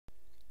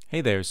Hey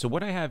there, so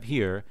what I have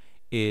here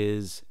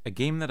is a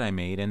game that I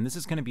made, and this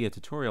is going to be a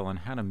tutorial on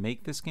how to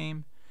make this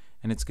game,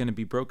 and it's going to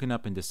be broken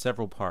up into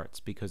several parts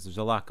because there's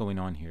a lot going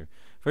on here.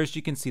 First,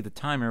 you can see the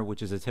timer,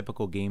 which is a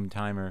typical game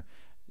timer,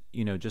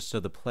 just so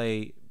the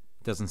play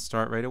doesn't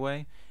start right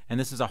away. And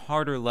this is a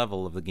harder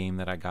level of the game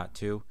that I got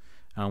to,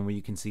 where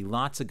you can see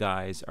lots of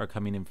guys are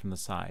coming in from the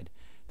side.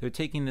 They're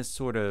taking this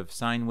sort of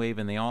sine wave,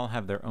 and they all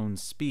have their own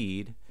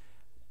speed.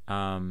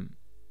 Whoa.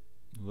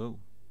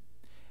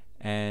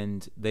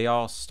 And they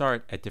all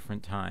start at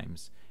different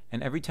times.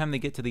 And every time they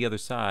get to the other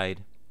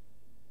side,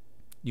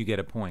 you get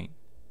a point.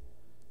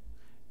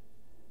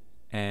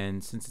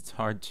 And since it's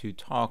hard to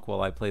talk while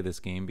I play this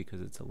game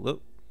because it's a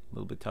little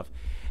bit tough,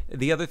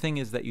 the other thing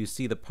is that you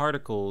see the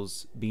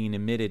particles being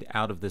emitted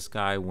out of this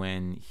guy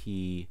when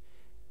he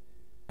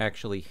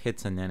actually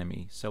hits an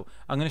enemy. So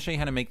I'm going to show you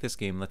how to make this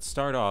game. Let's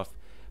start off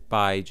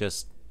by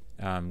just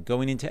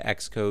going into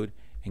Xcode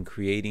and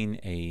creating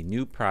a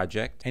new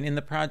project. And in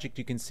the project,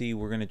 you can see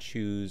we're going to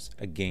choose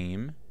a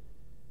game.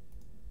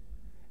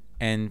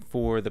 And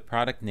for the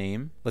product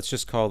name, let's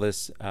just call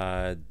this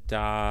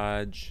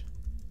Dodge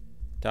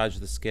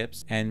the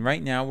Skips. And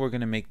right now we're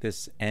going to make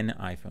this an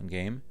iPhone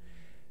game.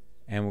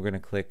 And we're going to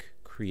click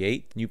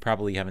Create. You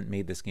probably haven't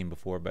made this game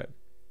before, but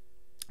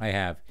I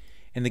have.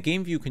 In the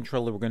game view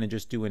controller, we're going to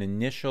just do an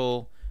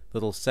initial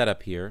little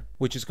setup here,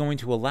 which is going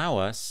to allow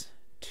us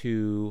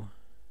to,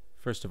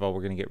 first of all,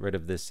 we're going to get rid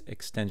of this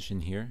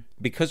extension here.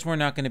 Because we're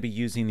not going to be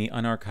using the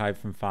unarchived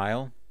from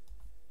file,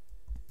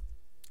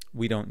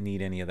 we don't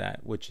need any of that,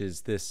 which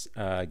is this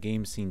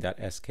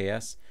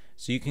gamescene.sks.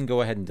 So you can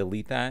go ahead and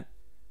delete that.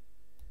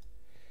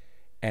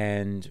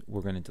 And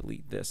we're going to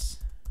delete this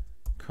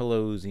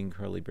closing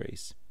curly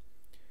brace.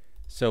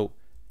 So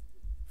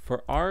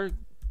for our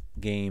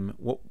game,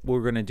 what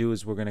we're going to do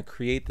is we're going to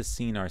create the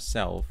scene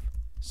ourselves.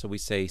 So we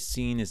say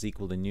scene is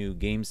equal to new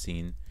game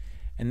scene.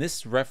 And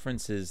this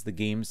references the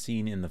game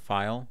scene in the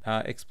file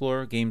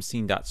explorer,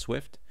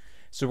 gamescene.swift.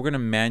 So we're going to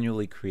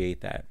manually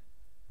create that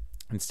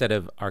instead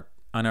of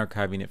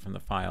unarchiving it from the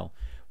file.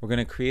 We're going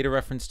to create a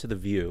reference to the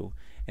view.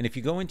 And if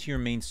you go into your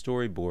main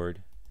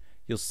storyboard,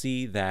 you'll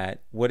see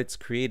that what it's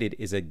created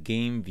is a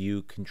game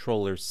view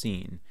controller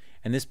scene.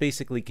 And this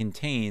basically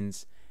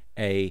contains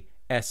a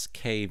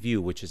SK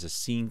view, which is a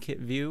SceneKit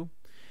view.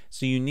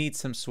 So you need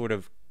some sort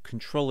of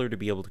controller to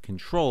be able to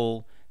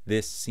control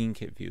this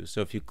SceneKit view.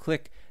 So if you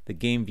click the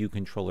game view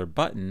controller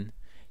button,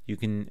 you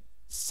can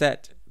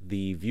set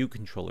the view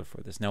controller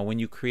for this. Now when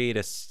you create a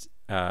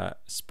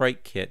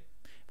SpriteKit,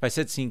 if I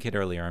said SceneKit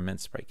earlier, I meant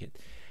SpriteKit.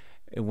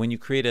 When you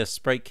create a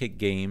SpriteKit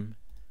game,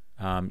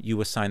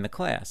 you assign the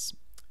class.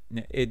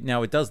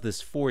 Now it does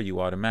this for you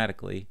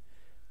automatically,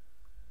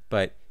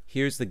 but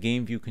here's the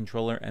game view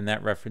controller, and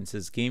that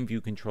references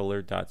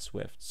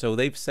gameviewcontroller.swift. So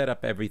they've set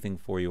up everything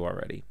for you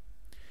already.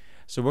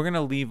 So we're going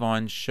to leave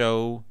on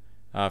show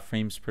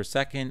frames per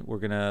second. We're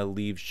going to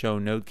leave show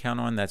node count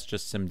on. That's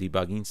just some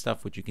debugging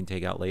stuff, which you can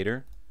take out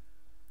later.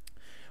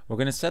 We're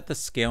going to set the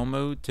scale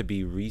mode to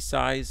be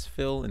resize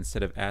fill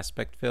instead of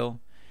aspect fill.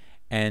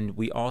 And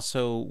we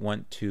also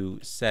want to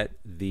set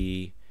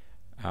the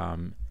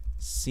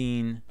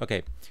scene.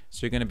 Okay,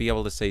 so you're going to be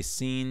able to say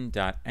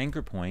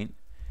scene.anchorPoint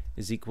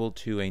is equal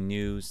to a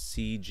new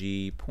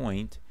CG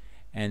point.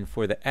 And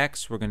for the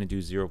X, we're going to do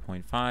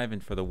 0.5.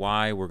 And for the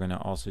Y, we're going to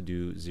also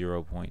do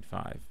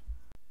 0.5.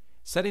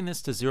 Setting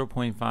this to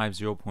 0.5,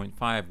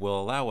 0.5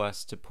 will allow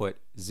us to put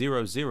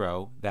 0,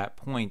 0, that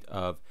point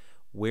of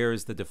where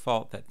is the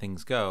default that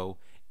things go,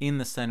 in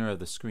the center of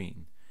the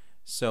screen.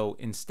 So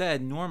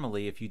instead,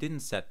 normally, if you didn't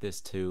set this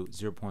to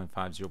 0.5,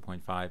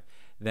 0.5,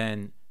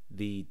 then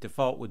the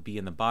default would be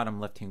in the bottom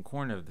left-hand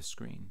corner of the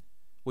screen,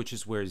 which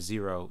is where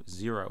 0,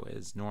 0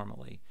 is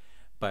normally.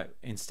 But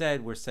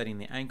instead, we're setting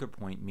the anchor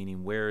point,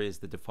 meaning where is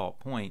the default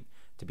point,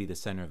 to be the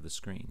center of the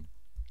screen.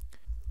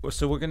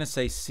 So we're going to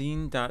say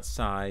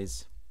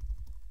scene.size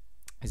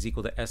is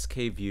equal to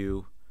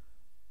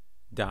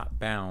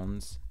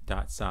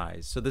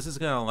skview.bounds.size. So this is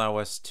going to allow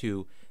us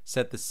to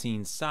set the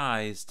scene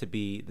size to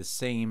be the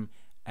same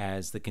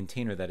as the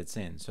container that it's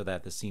in, so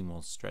that the scene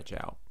will stretch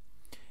out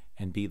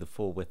and be the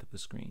full width of the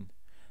screen.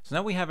 So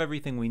now we have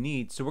everything we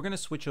need. So we're going to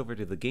switch over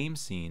to the game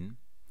scene,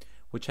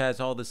 which has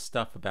all this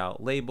stuff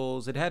about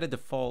labels. It had a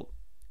default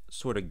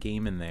sort of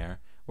game in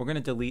there. We're going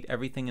to delete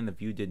everything in the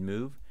view did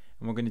move,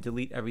 and we're going to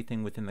delete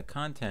everything within the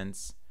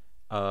contents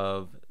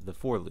of the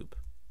for loop.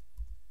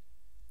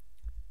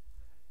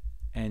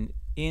 And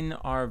in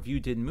our view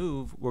did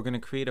move, we're going to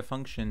create a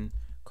function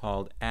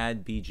called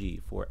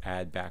addBG for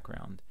add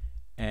background.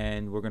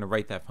 And we're going to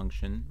write that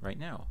function right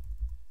now.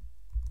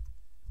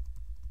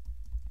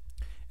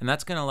 And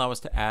that's going to allow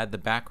us to add the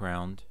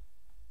background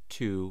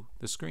to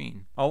the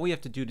screen. All we have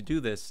to do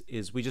this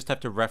is we just have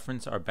to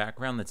reference our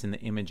background that's in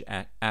the image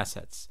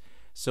assets.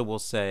 So we'll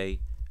say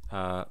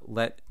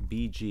let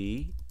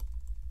bg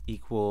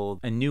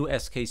equal a new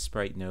SK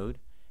sprite node,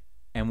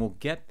 and we'll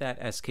get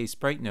that SK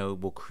sprite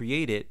node, we'll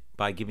create it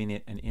by giving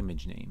it an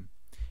image name.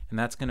 And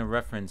that's going to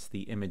reference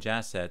the image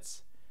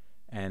assets,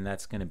 and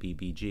that's going to be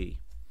bg.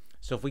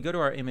 So if we go to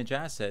our image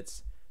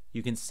assets,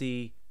 you can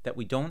see that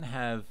we don't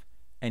have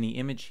any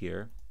image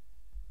here.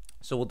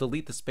 So we'll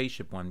delete the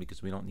spaceship one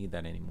because we don't need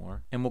that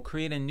anymore. And we'll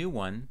create a new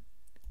one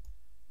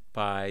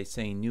by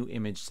saying new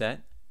image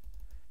set.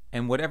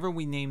 And whatever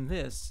we name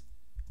this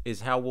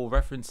is how we'll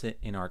reference it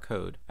in our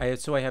code.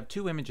 So I have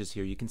two images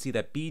here. You can see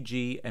that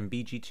BG and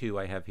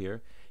BG2 I have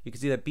here. You can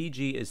see that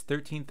BG is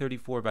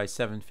 1334 by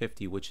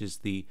 750, which is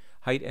the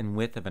height and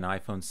width of an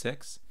iPhone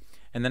 6.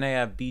 And then I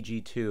have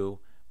BG2,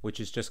 which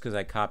is just because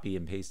I copy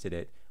and pasted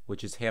it,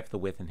 which is half the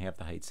width and half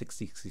the height,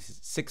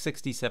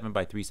 667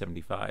 by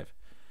 375.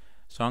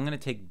 So I'm going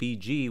to take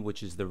BG,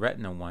 which is the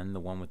Retina one, the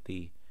one with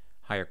the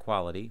higher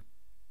quality.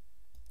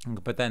 I'm going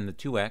to put that in the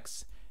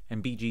 2x,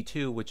 and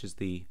BG2, which is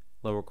the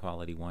lower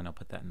quality one, I'll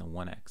put that in the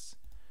 1x.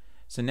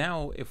 So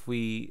now if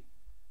we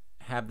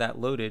have that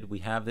loaded, we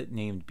have it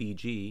named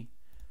BG.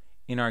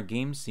 In our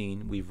game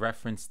scene, we've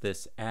referenced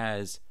this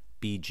as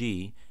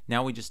BG.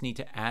 Now we just need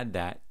to add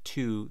that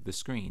to the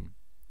screen.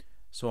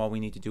 So all we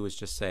need to do is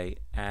just say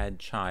add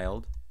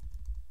child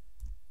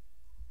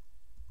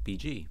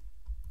BG.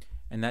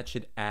 And that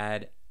should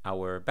add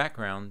our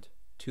background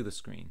to the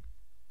screen.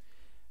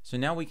 So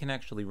now we can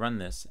actually run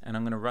this, and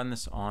I'm going to run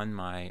this on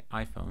my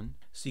iPhone.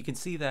 So you can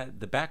see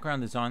that the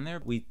background is on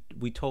there. We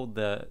told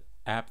the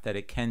app that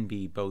it can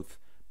be both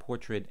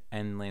portrait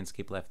and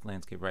landscape left,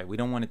 landscape right. We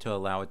don't want it to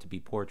allow it to be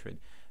portrait.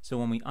 So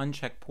when we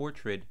uncheck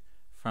portrait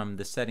from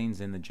the settings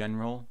in the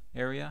general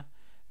area,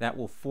 that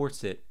will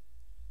force it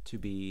to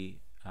be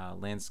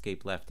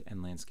landscape left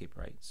and landscape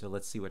right. So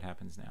let's see what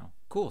happens now.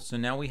 Cool, so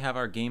now we have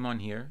our game on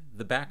here.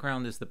 The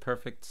background is the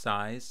perfect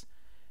size,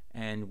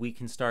 and we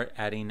can start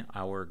adding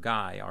our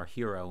guy, our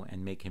hero,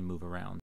 and make him move around.